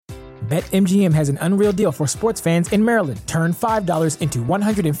BetMGM has an unreal deal for sports fans in Maryland. Turn $5 into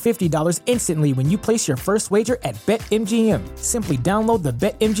 $150 instantly when you place your first wager at BetMGM. Simply download the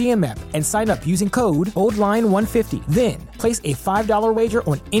BetMGM app and sign up using code OldLine150. Then, place a $5 wager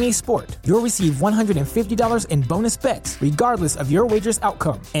on any sport. You'll receive $150 in bonus bets, regardless of your wager's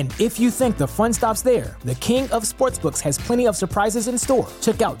outcome. And if you think the fun stops there, the King of Sportsbooks has plenty of surprises in store.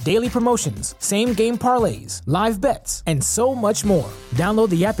 Check out daily promotions, same-game parlays, live bets, and so much more. Download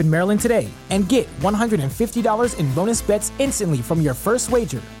the app in Maryland today and get $150 in bonus bets instantly from your first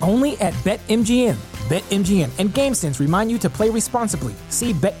wager. Only at BetMGM. BetMGM and GameSense remind you to play responsibly.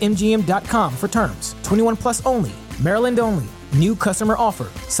 See BetMGM.com for terms. 21 plus only. Maryland only. New customer offer.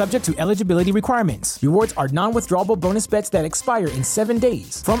 Subject to eligibility requirements. Rewards are non-withdrawable bonus bets that expire in 7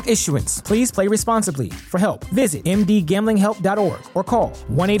 days. From issuance, please play responsibly. For help, visit mdgamblinghelp.org or call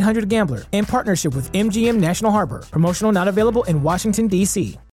 1-800-GAMBLER in partnership with MGM National Harbor. Promotional not available in Washington,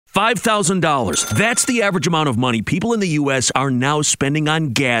 D.C. $5,000. That's the average amount of money people in the U.S. are now spending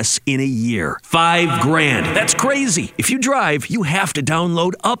on gas in a year. $5,000. That's crazy. If you drive, you have to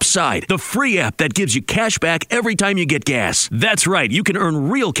download Upside, the free app that gives you cash back every time you get gas. That's right. You can earn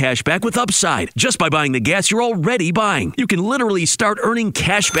real cash back with Upside just by buying the gas you're already buying. You can literally start earning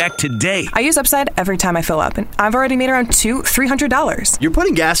cash back today. I use Upside every time I fill up, and I've already made around $300. You're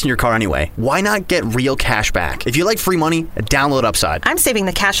putting gas in your car anyway. Why not get real cash back? If you like free money, download Upside. I'm saving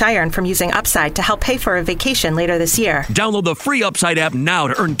the cash I earn from using Upside to help pay for a vacation later this year. Download the free Upside app now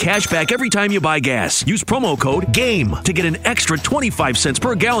to earn cash back every time you buy gas. Use promo code GAME to get an extra 25 cents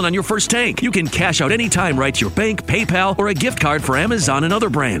per gallon on your first tank. You can cash out anytime right to your bank, PayPal, or a gift card for Amazon and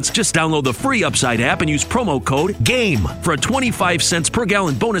other brands. Just download the free Upside app and use promo code GAME for a 25 cents per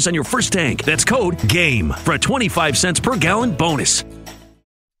gallon bonus on your first tank. That's code GAME for a 25 cents per gallon bonus.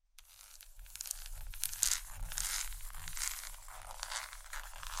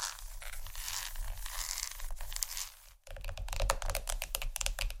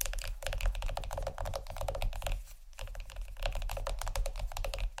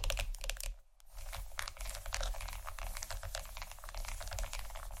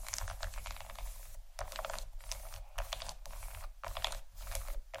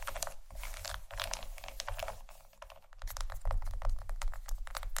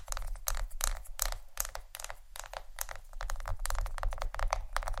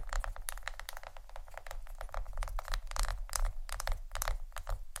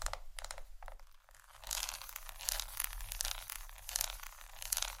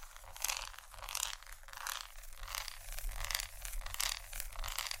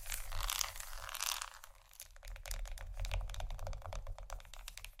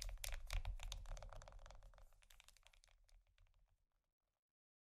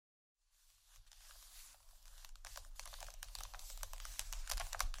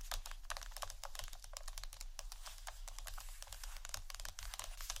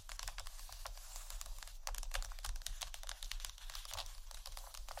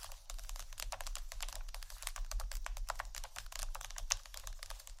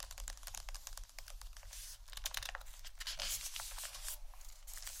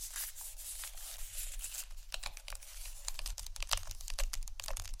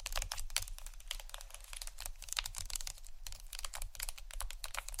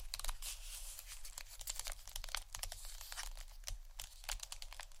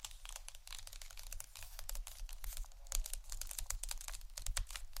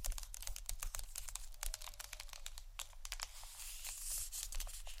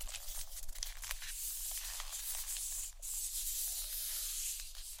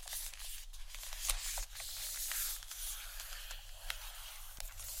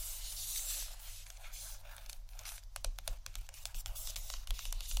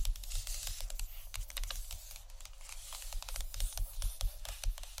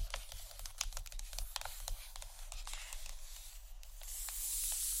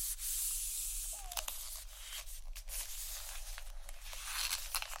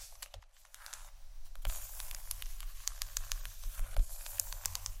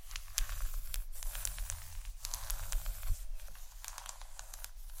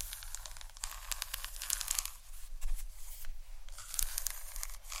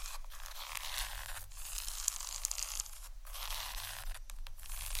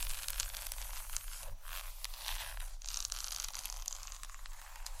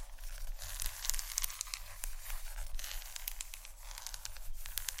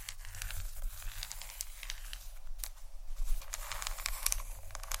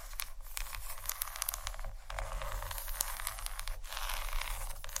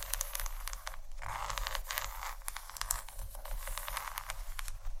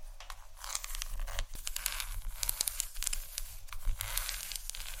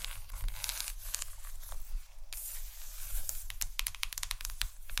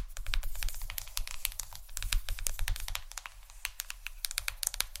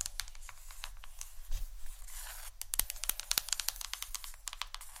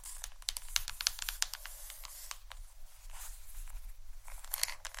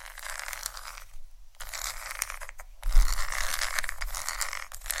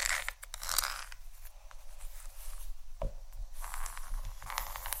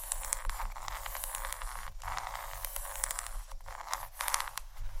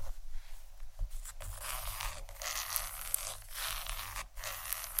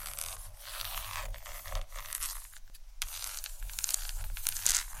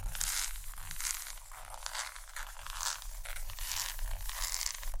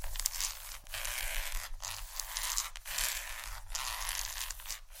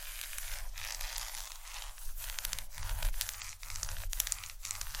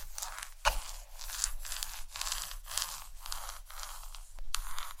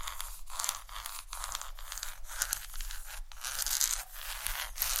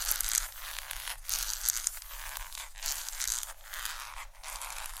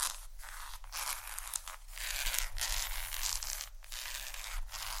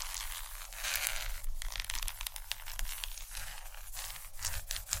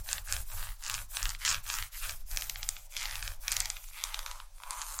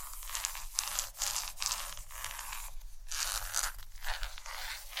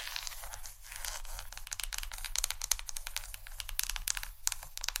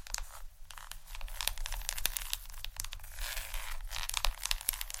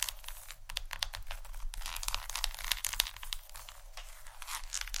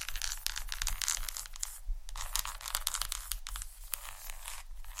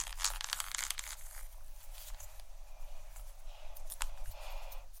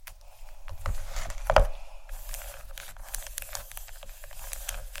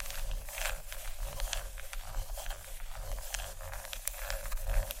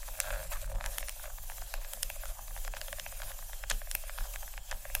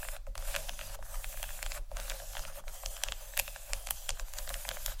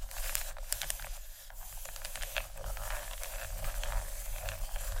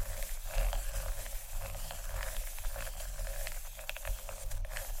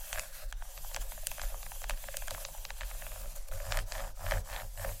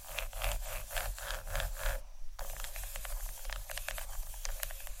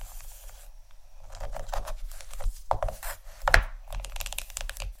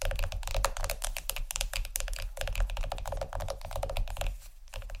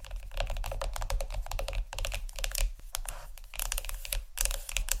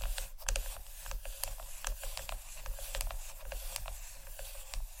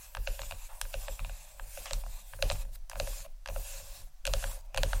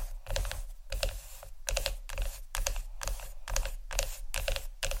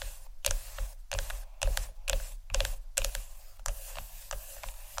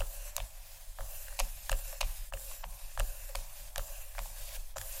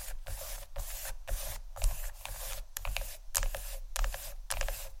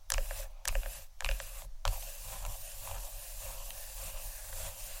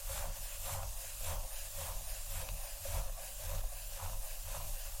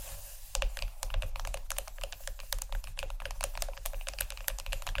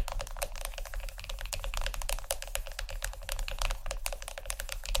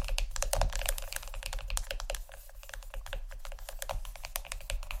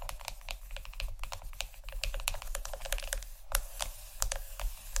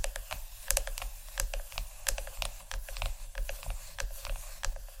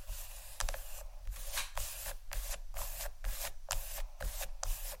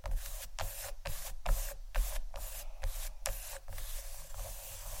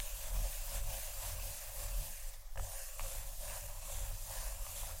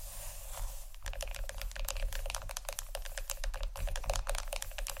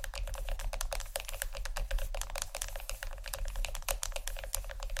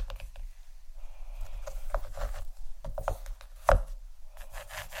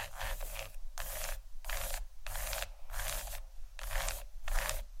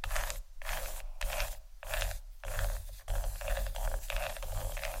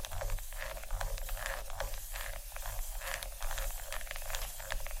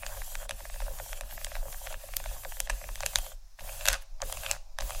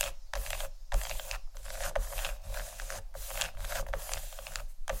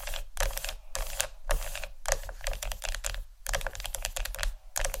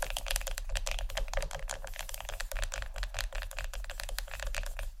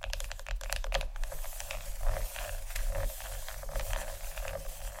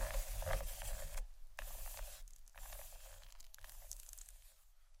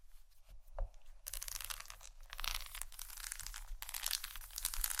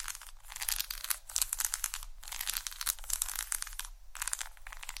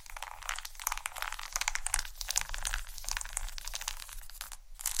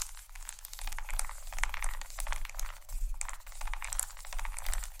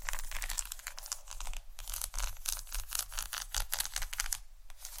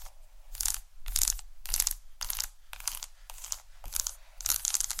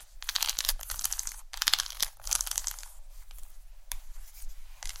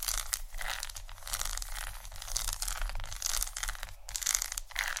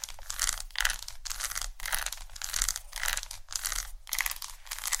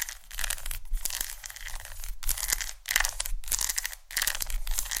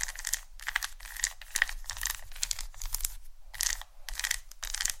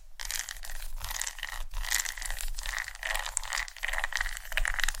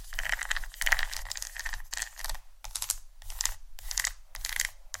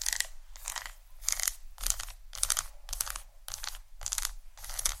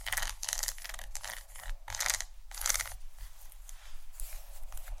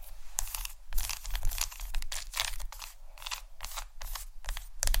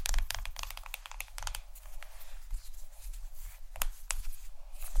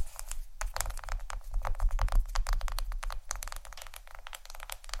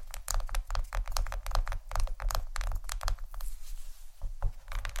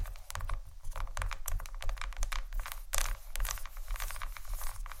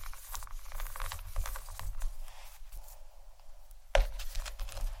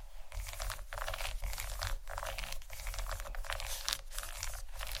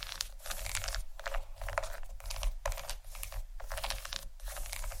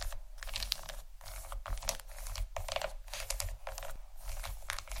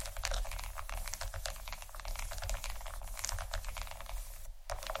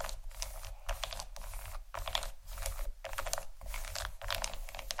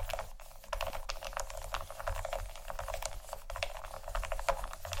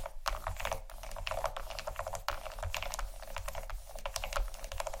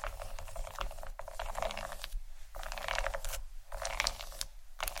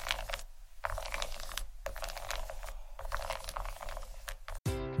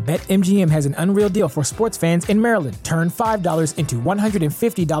 BetMGM has an unreal deal for sports fans in Maryland. Turn $5 into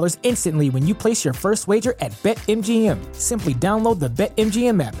 $150 instantly when you place your first wager at BetMGM. Simply download the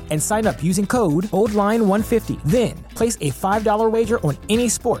BetMGM app and sign up using code OldLine150. Then, place a $5 wager on any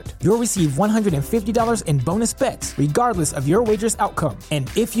sport. You'll receive $150 in bonus bets, regardless of your wager's outcome. And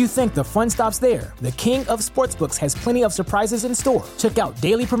if you think the fun stops there, the king of sportsbooks has plenty of surprises in store. Check out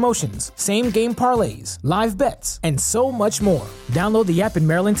daily promotions, same-game parlays, live bets, and so much more. Download the app in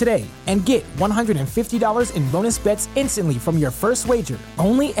Maryland today and get $150 in bonus bets instantly from your first wager.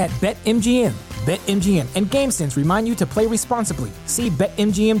 Only at BetMGM. BetMGM and GameSense remind you to play responsibly. See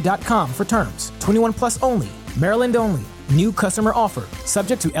BetMGM.com for terms. 21 plus only. Maryland only. New customer offer.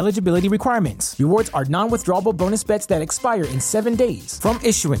 Subject to eligibility requirements. Rewards are non-withdrawable bonus bets that expire in 7 days. From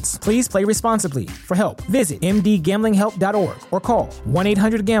issuance, please play responsibly. For help, visit mdgamblinghelp.org or call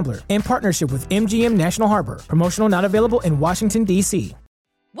 1-800-GAMBLER in partnership with MGM National Harbor. Promotional not available in Washington, D.C.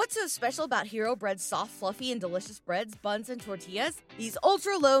 What's so special about Hero Bread's soft, fluffy, and delicious breads, buns, and tortillas? These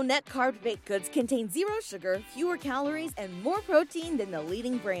ultra-low net-carb baked goods contain zero sugar, fewer calories, and more protein than the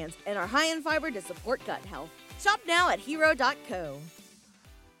leading brands, and are high in fiber to support gut health. Shop now at Hero.co.